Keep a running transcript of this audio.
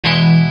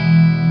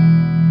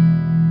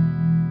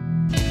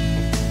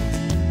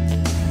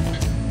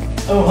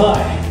Oh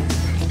hi!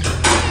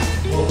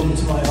 Welcome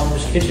to my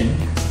Amish kitchen.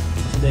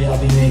 Today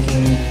I'll be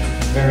making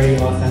very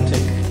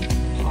authentic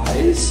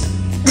pies.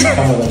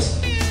 Come with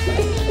us.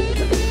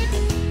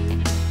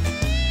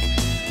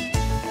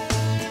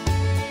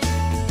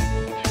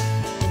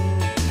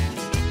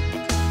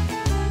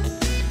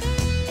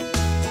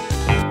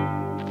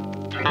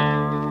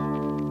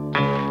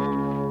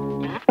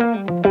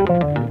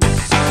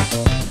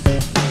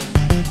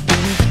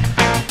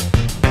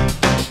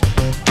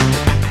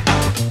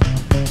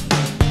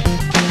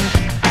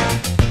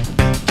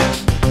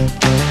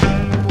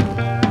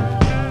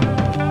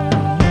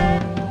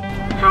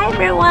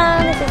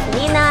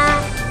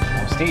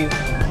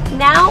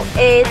 Now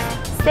it's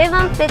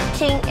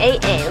 7:15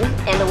 a.m.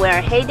 and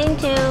we're heading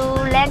to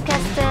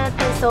Lancaster,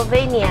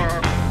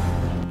 Pennsylvania.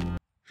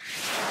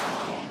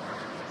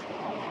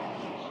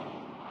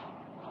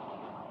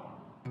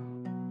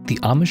 The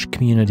Amish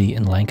community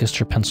in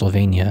Lancaster,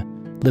 Pennsylvania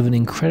live an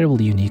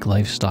incredibly unique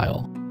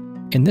lifestyle.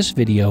 In this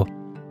video,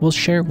 we'll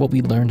share what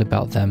we learned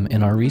about them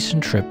in our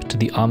recent trip to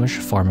the Amish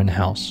farm and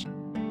house.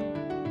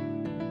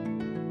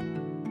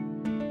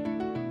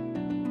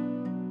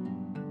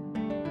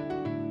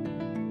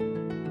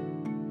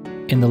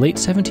 In the late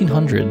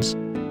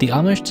 1700s, the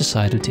Amish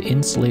decided to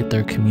insulate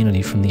their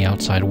community from the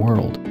outside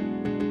world.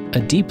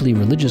 A deeply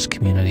religious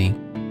community,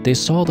 they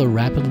saw the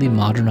rapidly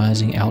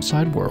modernizing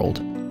outside world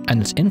and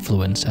its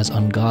influence as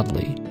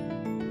ungodly.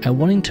 And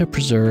wanting to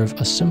preserve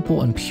a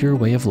simple and pure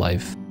way of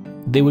life,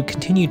 they would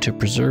continue to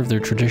preserve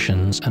their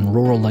traditions and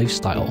rural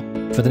lifestyle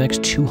for the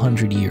next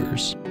 200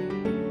 years.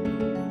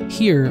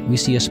 Here, we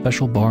see a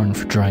special barn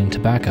for drying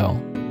tobacco.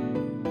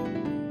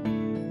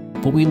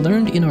 What we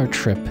learned in our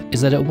trip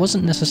is that it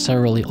wasn't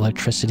necessarily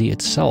electricity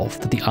itself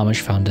that the Amish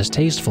found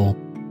distasteful,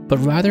 but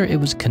rather it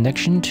was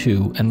connection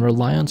to and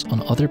reliance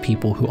on other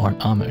people who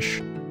aren't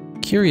Amish.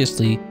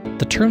 Curiously,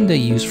 the term they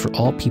use for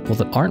all people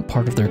that aren't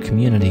part of their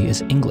community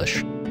is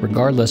English,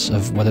 regardless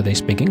of whether they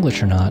speak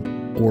English or not,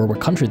 or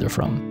what country they're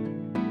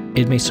from.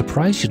 It may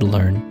surprise you to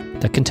learn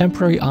that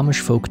contemporary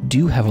Amish folk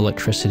do have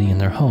electricity in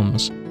their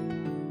homes,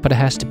 but it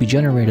has to be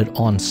generated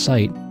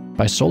on-site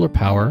by solar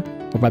power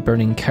or by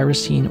burning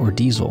kerosene or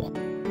diesel.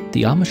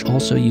 The Amish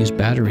also use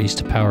batteries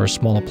to power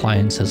small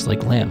appliances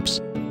like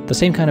lamps, the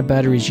same kind of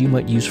batteries you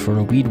might use for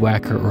a weed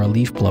whacker or a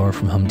leaf blower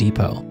from Home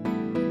Depot.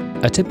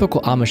 A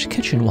typical Amish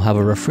kitchen will have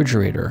a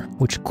refrigerator,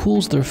 which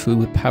cools their food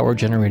with power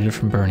generated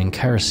from burning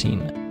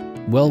kerosene.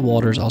 Well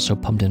water is also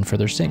pumped in for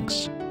their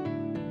sinks.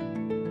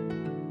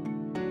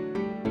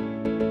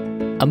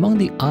 Among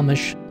the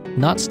Amish,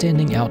 not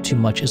standing out too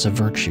much is a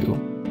virtue.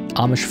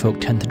 Amish folk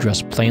tend to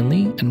dress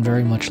plainly and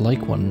very much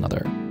like one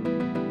another.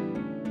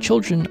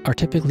 Children are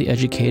typically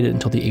educated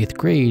until the 8th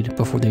grade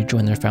before they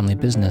join their family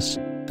business,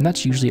 and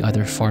that's usually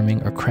either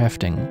farming or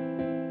crafting.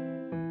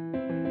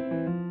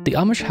 The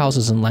Amish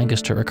houses in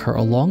Lancaster occur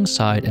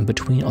alongside and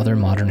between other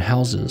modern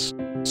houses,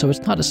 so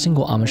it's not a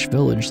single Amish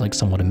village like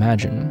some would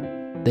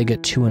imagine. They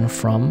get to and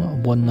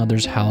from one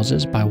another's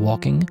houses by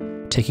walking,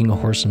 taking a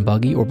horse and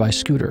buggy, or by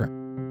scooter.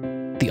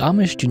 The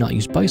Amish do not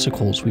use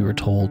bicycles, we were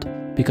told,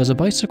 because a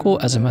bicycle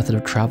as a method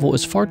of travel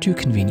is far too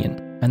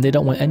convenient, and they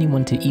don't want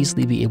anyone to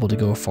easily be able to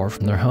go far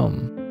from their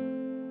home.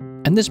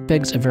 And this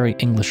begs a very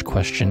English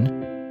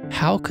question: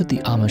 how could the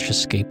Amish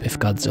escape if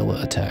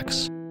Godzilla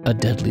attacks? A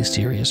deadly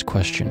serious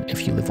question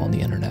if you live on the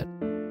internet.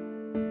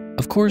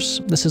 Of course,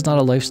 this is not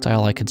a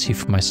lifestyle I could see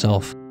for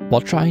myself.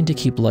 While trying to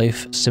keep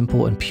life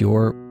simple and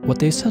pure, what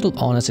they settled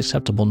on as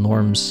acceptable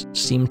norms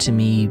seemed to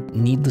me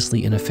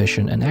needlessly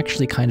inefficient and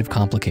actually kind of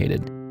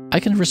complicated. I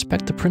can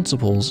respect the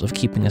principles of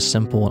keeping a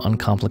simple and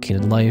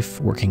uncomplicated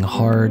life, working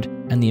hard,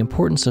 and the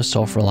importance of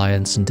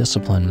self-reliance and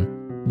discipline.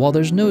 While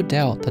there's no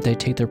doubt that they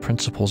take their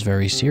principles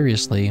very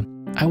seriously,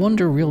 I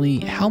wonder really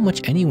how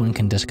much anyone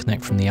can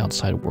disconnect from the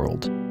outside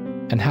world.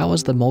 And how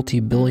has the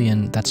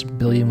multi-billion, that's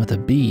billion with a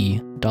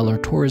B, dollar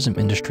tourism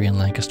industry in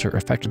Lancaster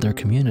affected their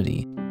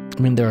community?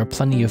 I mean, there are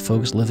plenty of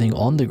folks living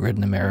on the grid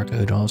in America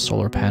who don't have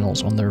solar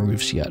panels on their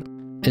roofs yet.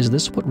 Is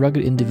this what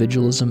rugged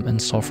individualism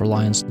and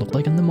self-reliance look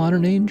like in the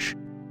modern age?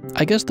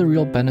 I guess the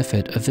real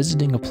benefit of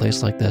visiting a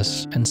place like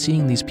this and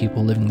seeing these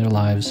people living their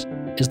lives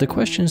is the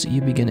questions that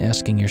you begin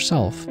asking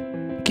yourself.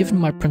 Given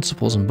my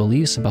principles and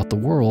beliefs about the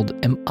world,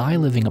 am I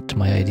living up to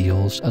my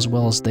ideals as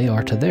well as they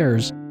are to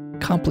theirs,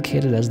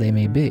 complicated as they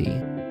may be?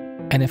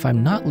 And if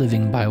I'm not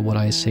living by what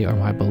I say are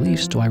my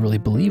beliefs, do I really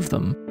believe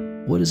them?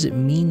 What does it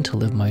mean to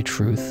live my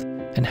truth?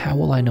 And how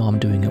will I know I'm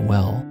doing it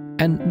well?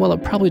 And while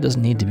it probably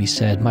doesn't need to be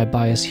said, my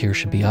bias here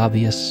should be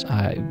obvious.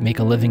 I make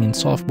a living in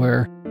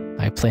software,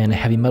 I play in a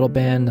heavy metal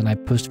band, and I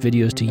post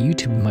videos to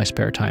YouTube in my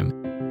spare time.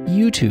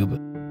 YouTube!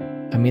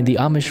 I mean, the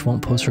Amish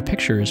won't post for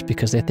pictures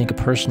because they think a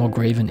personal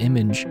graven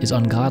image is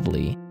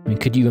ungodly. I mean,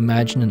 could you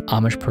imagine an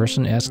Amish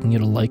person asking you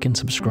to like and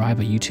subscribe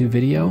a YouTube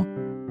video?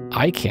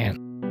 I can't.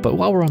 But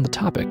while we're on the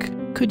topic,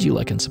 could you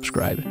like and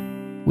subscribe?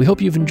 We hope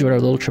you've enjoyed our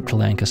little trip to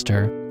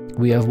Lancaster.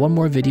 We have one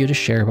more video to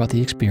share about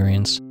the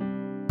experience,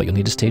 but you'll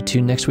need to stay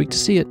tuned next week to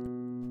see it.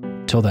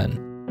 Till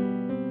then.